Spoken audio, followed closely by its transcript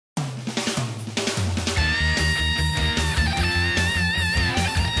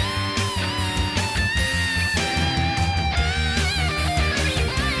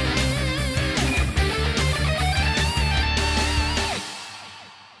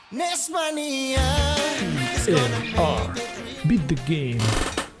NESMania. LR. Beat the game.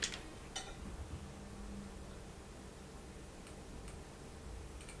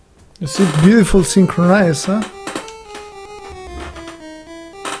 You see, beautiful synchronized, huh?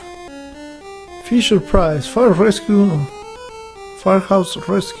 Fisher Price, Firehouse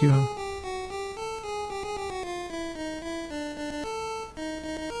Rescue.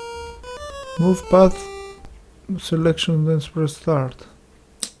 Move path selection, then press start.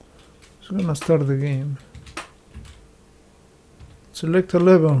 It's gonna start the game. Select a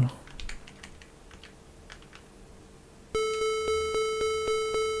level.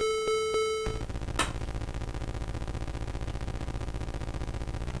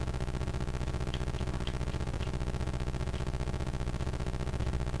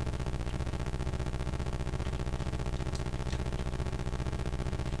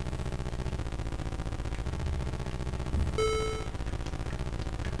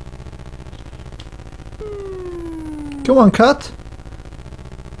 Come on, cat.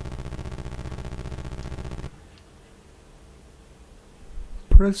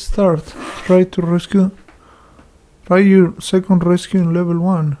 Press start. Try to rescue. Try your second rescue in level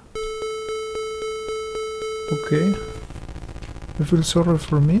 1. Okay. You feel sorry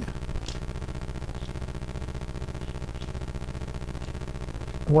for me?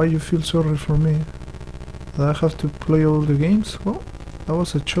 Why you feel sorry for me? That I have to play all the games? Well, that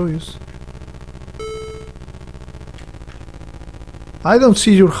was a choice. I don't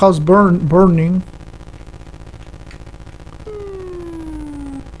see your house burning.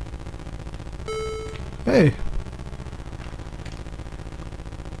 Hey.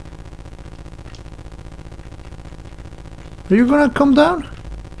 Are you gonna come down?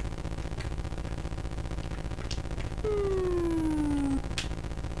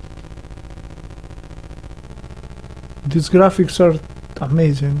 These graphics are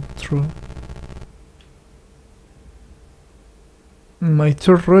amazing, true. My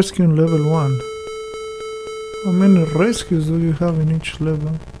third rescue in level 1. How many rescues do you have in each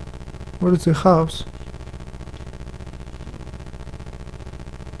level? Where is the house?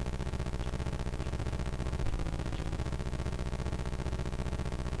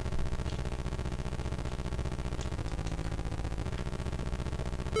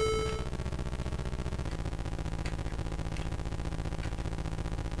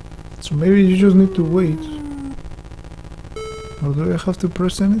 So maybe you just need to wait. Or do I have to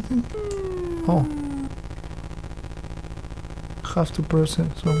press anything? Oh. I have to press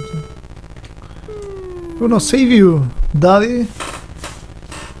something. I'm gonna save you, daddy.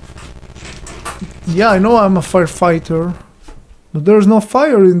 Yeah, I know I'm a firefighter. But there's no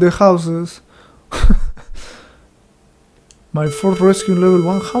fire in the houses. My fourth rescue level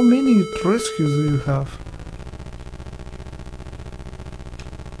 1. How many rescues do you have?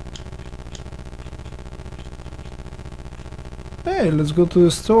 Hey, let's go to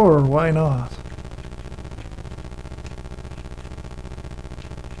the store, why not?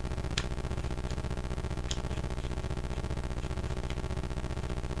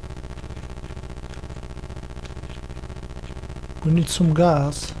 We need some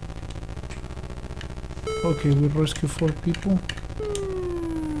gas. Okay, we rescue 4 people.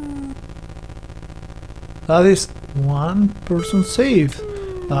 That is 1 person saved.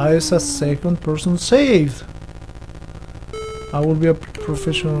 That is a second person saved. I will be a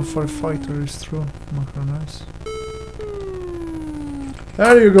professional firefighter, it's true. Nice.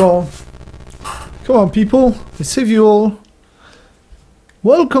 There you go. Come on, people. I save you all.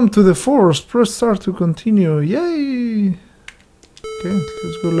 Welcome to the force. Press start to continue. Yay! Okay,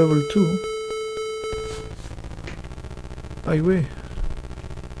 let's go level 2. Highway.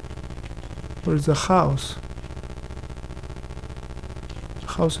 Where is the house? The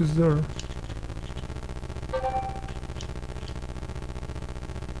house is there.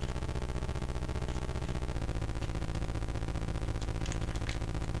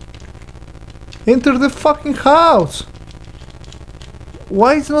 Enter the fucking house!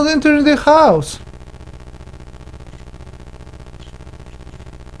 Why it's not entering the house?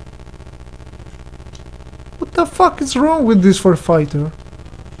 What the fuck is wrong with this firefighter?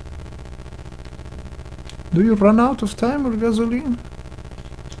 Do you run out of time or gasoline?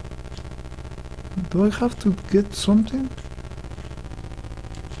 Do I have to get something?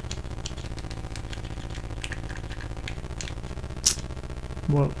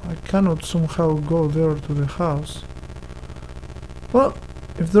 Well, I cannot somehow go there to the house. Well,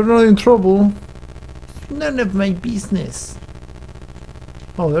 if they're not in trouble, none of my business.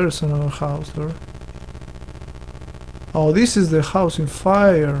 Oh, there's another house there. Oh, this is the house in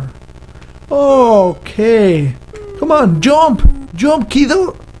fire. Okay. Come on, jump! Jump,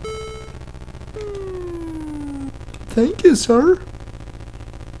 kiddo! Thank you, sir.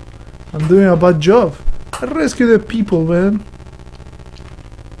 I'm doing a bad job. I rescue the people, man.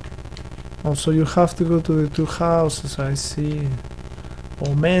 Also, you have to go to the 2 houses, I see.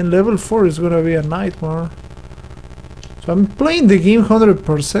 Oh man, level 4 is gonna be a nightmare. So I'm playing the game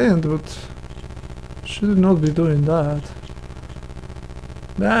 100%, but should not be doing that.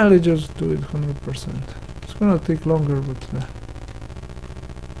 Nah, let's just do it 100%. It's gonna take longer, but...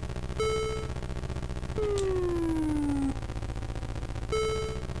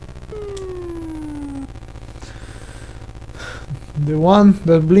 The one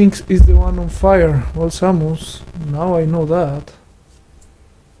that blinks is the one on fire. Well, Samus, now I know that.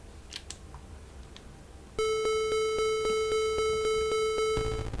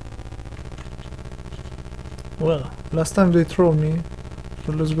 Well, last time they throw me,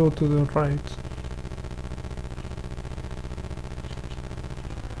 so let's go to the right.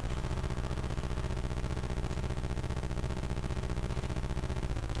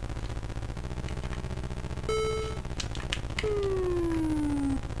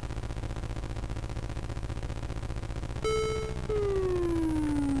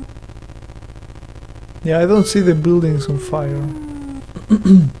 Yeah, I don't see the buildings on fire.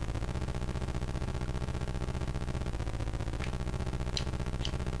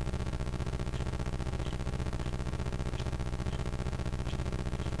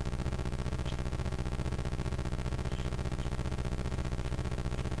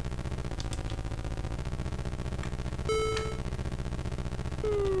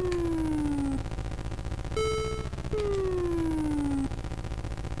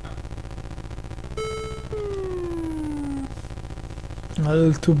 A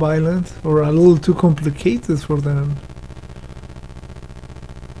little too violent or a little too complicated for them.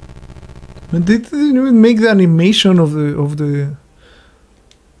 And they didn't even make the animation of the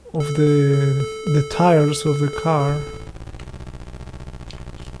tires of the car.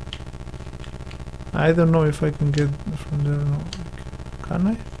 I don't know if I can get from there. No. Can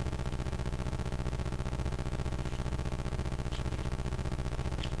I?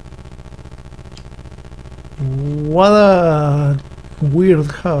 What a weird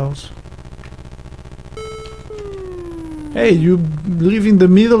house. Hey, you live in the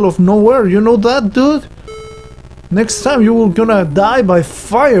middle of nowhere, you know that, dude? Next time you will gonna die by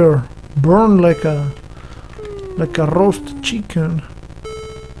fire, burn like a roast chicken.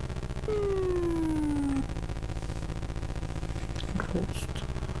 Roast.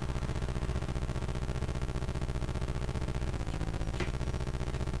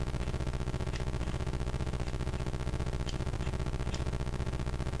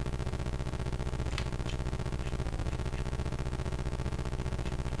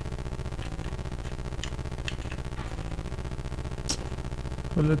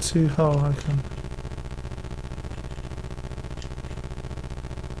 Well, let's see how I can.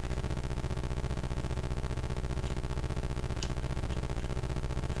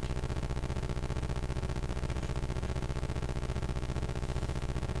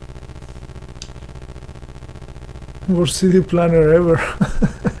 Worst city planner ever.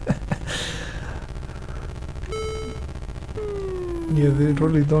 Yeah, they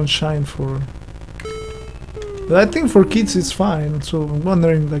really don't shine for. But I think for kids it's fine, so I'm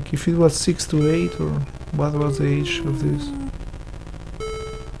wondering like if it was 6 to 8 or what was the age of this.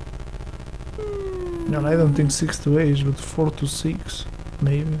 No, I don't think 6 to 8, but 4 to 6,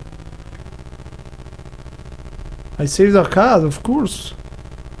 maybe. I saved a cat, of course.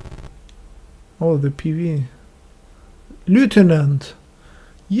 Oh, the PV. Lieutenant!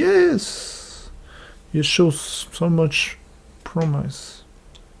 Yes! It shows so much promise.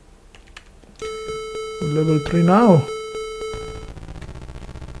 Level 3 now.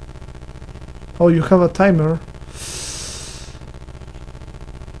 Oh, you have a timer. Is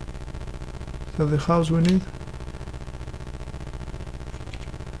that the house we need?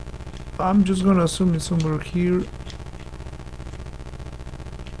 I'm just gonna assume it's somewhere here.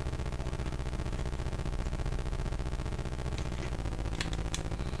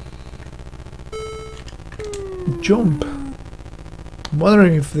 Jump. I'm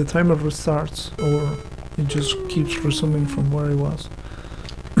wondering if the timer restarts or it just keeps resuming from where it was.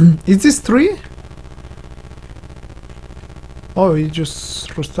 Is this 3? Oh, it just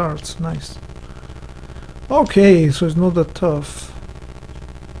restarts. Nice. Okay, so it's not that tough.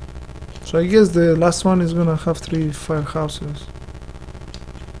 So I guess the last one is gonna have 3 firehouses.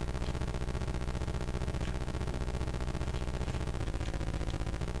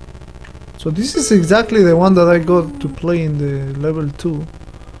 So this is exactly the one that I got to play in the level 2.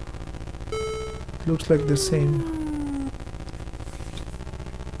 Looks like the same.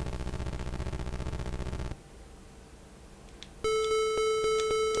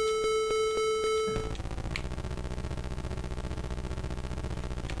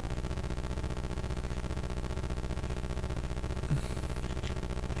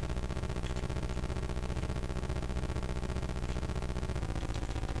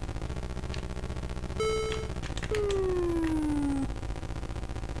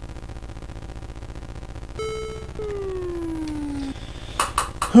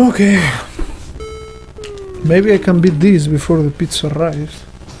 Okay. Maybe I can beat this before the pizza arrives.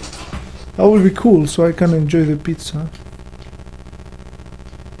 That will be cool, so I can enjoy the pizza.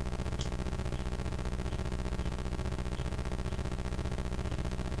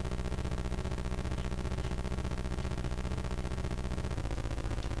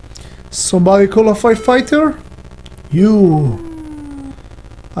 Somebody call a firefighter? You!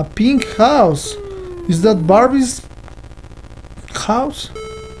 A pink house! Is that Barbie's house?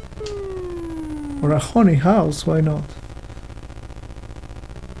 Or a honey house, why not?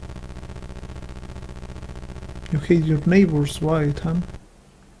 You hate your neighbors, why, huh?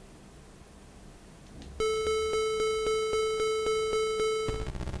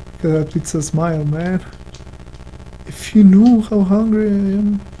 Look at that pizza smile, man. If you knew how hungry I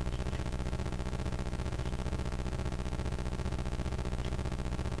am.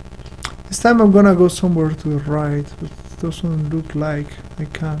 This time I'm gonna go somewhere to the right, but it doesn't look like I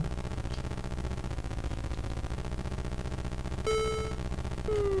can.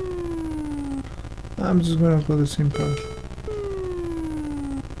 I'm just gonna go the same path.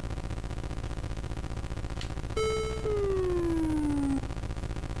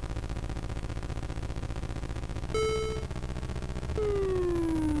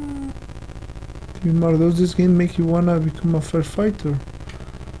 Timar, does this game make you wanna become a firefighter?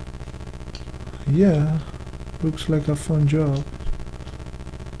 Yeah, looks like a fun job.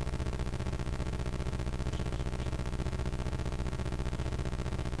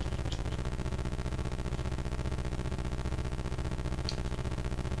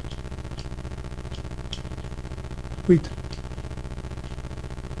 Wait.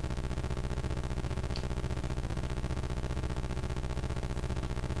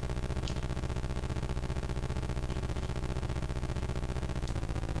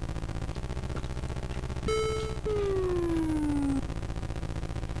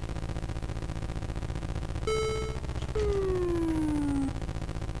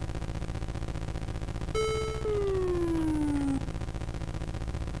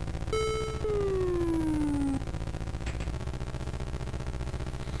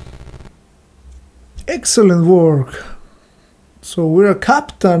 Excellent work. So we're a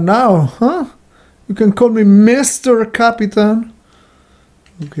captain now, huh? You can call me Mr. Capitan.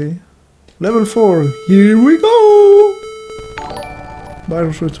 Okay. Level 4. Here we go!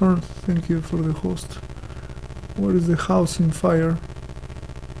 Virus return. Thank you for the host. Where is the house in fire?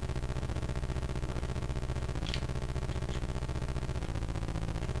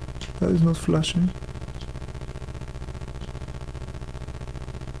 That is not flashing.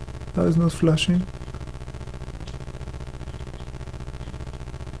 That is not flashing.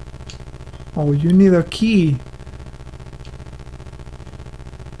 Oh, you need a key.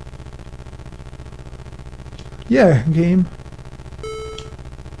 Yeah, game.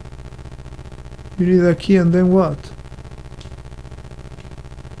 You need a key and then what?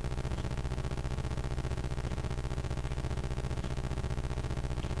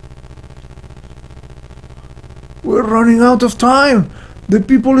 We're running out of time. The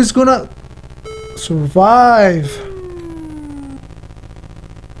people is gonna survive.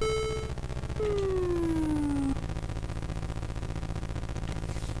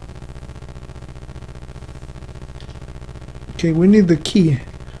 Okay, we need the key.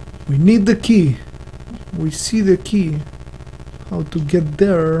 We need the key. We see the key. How to get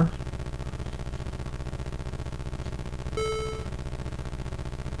there?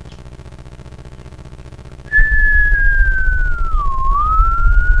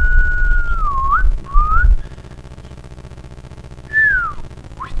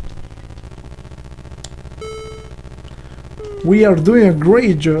 We are doing a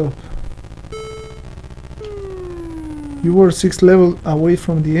great job. You were 6 levels away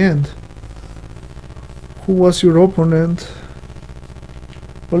from the end. Who was your opponent?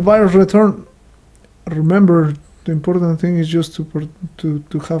 Well, virus return. Remember, the important thing is just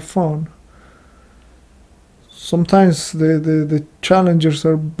to have fun. Sometimes the challengers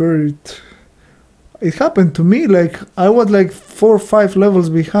are buried. It happened to me, like I was like 4 or 5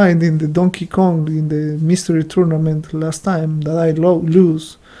 levels behind in the Donkey Kong in the mystery tournament last time that I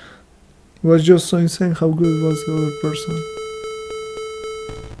lose. It was just so insane how good was the other person.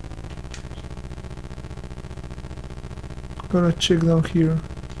 Gonna check down here.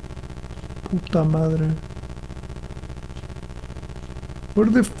 Puta madre. Where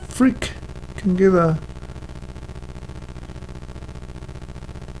the freak can get a...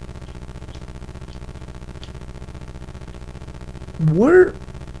 Where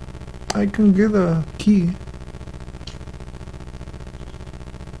I can get a key?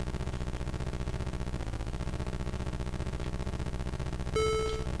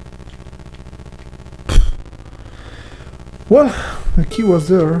 Well, the key was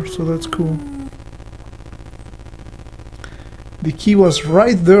there, so that's cool. The key was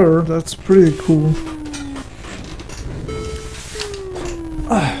right there, that's pretty cool.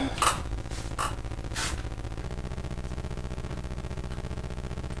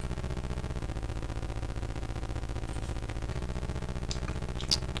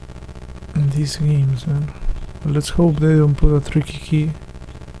 These games, man. Well, let's hope they don't put a tricky key.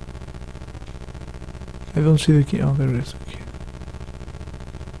 I don't see the key. Oh, there it is. Okay.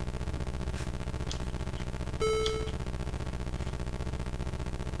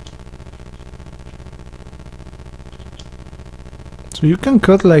 So you can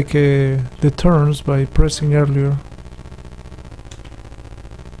cut like the turns by pressing earlier.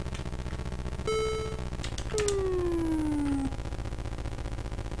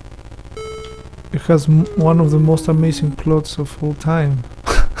 It has one of the most amazing plots of all time.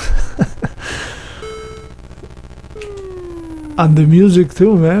 And the music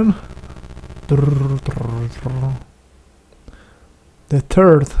too, man. The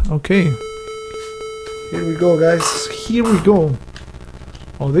third, okay. Here we go, guys. Here we go.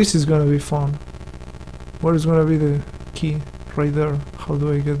 Oh, this is gonna be fun. Where is gonna be the key? Right there. How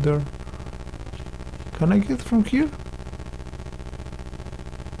do I get there? Can I get from here?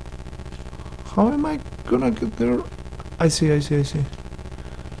 How am I gonna get there? I see.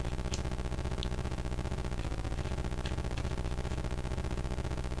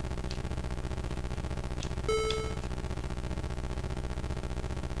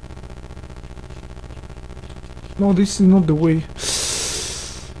 No, this is not the way.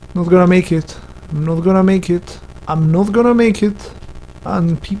 Not gonna make it. I'm not gonna make it. I'm not gonna make it.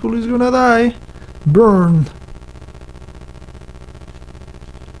 And people is gonna die. Burn.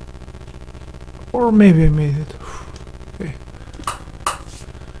 Or maybe I made it. Okay.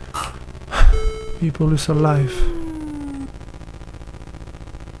 People is alive.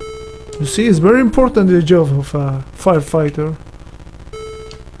 You see, it's very important, the job of a firefighter.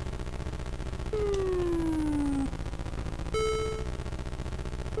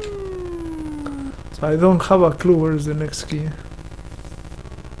 So I don't have a clue where is the next key.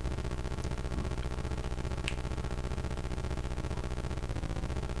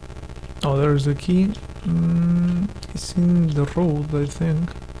 Oh, there's the key. It's in the road, I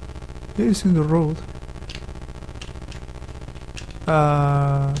think. Yeah, it's in the road. No,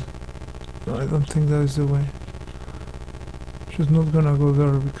 I don't think that is the way. She's not gonna go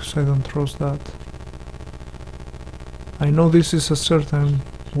there because I don't trust that. I know this is a certain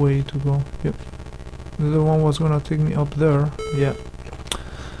way to go. Yep. The other one was gonna take me up there. Yeah.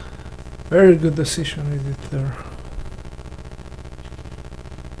 Very good decision I did there.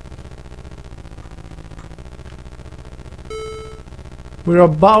 We're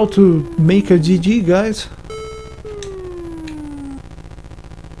about to make a GG, guys.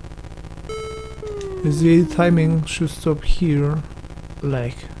 The timing should stop here,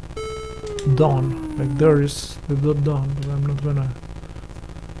 like dawn. Like there is the dot dawn, but I'm not gonna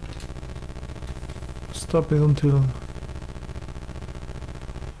stop it until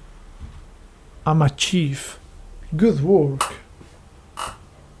I'm a chief. Good work.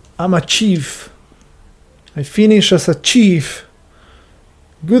 I'm a chief. I finish as a chief.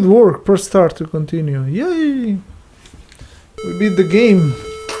 Good work. Press start to continue. Yay! We beat the game.